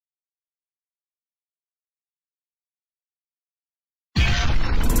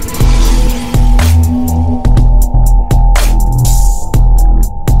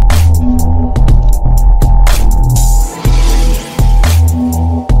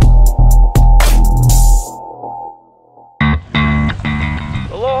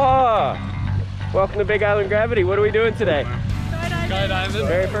the Big Island Gravity. What are we doing today? Skydiving.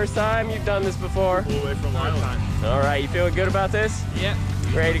 Very first time? You've done this before? All the way from Ireland. All right, you feeling good about this? Yeah.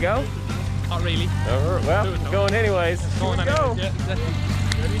 Ready to go? Not really. All right, well, going anyways. Going Here we go. anyways,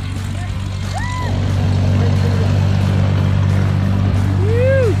 yeah. Ready?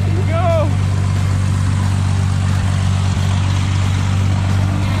 Woo, here we go.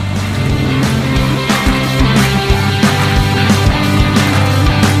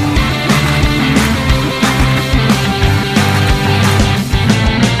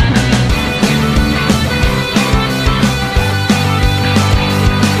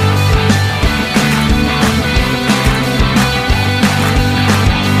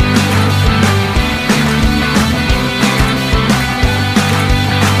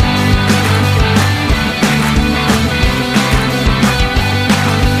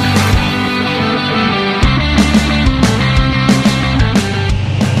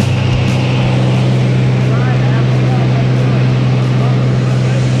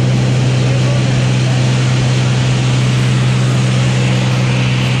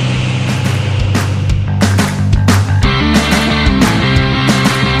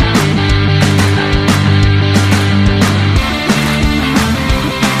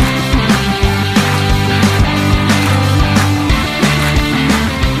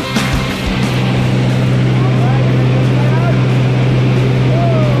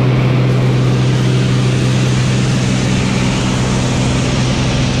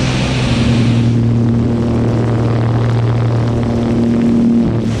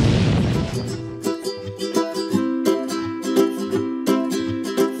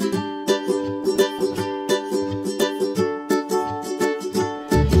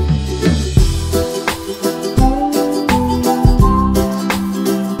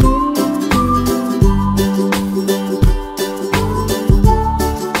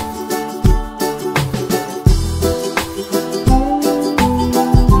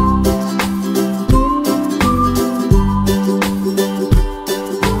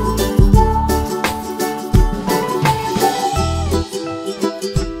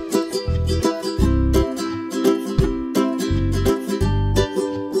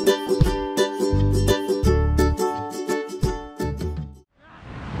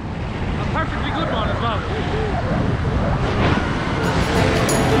 Perfectly good one as well.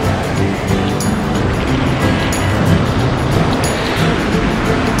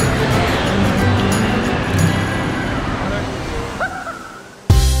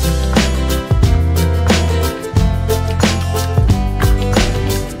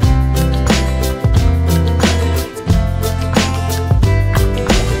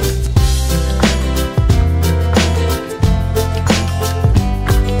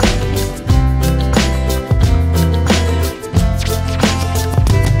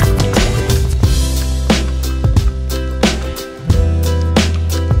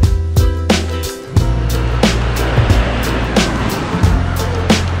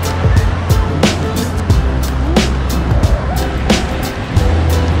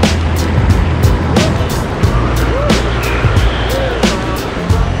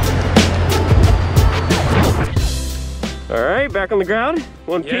 All right, back on the ground,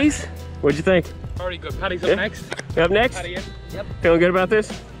 one piece. What'd you think? Very good. Paddy's up next. You up next? Paddy, yeah. Yep. Feeling good about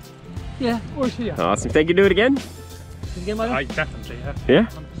this? Yeah, or yeah. Awesome. Think you do it again? I definitely, yeah. Yeah?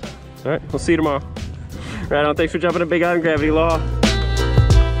 100%. All right, we'll see you tomorrow. Right on, thanks for jumping on Big Island Gravity. Aloha.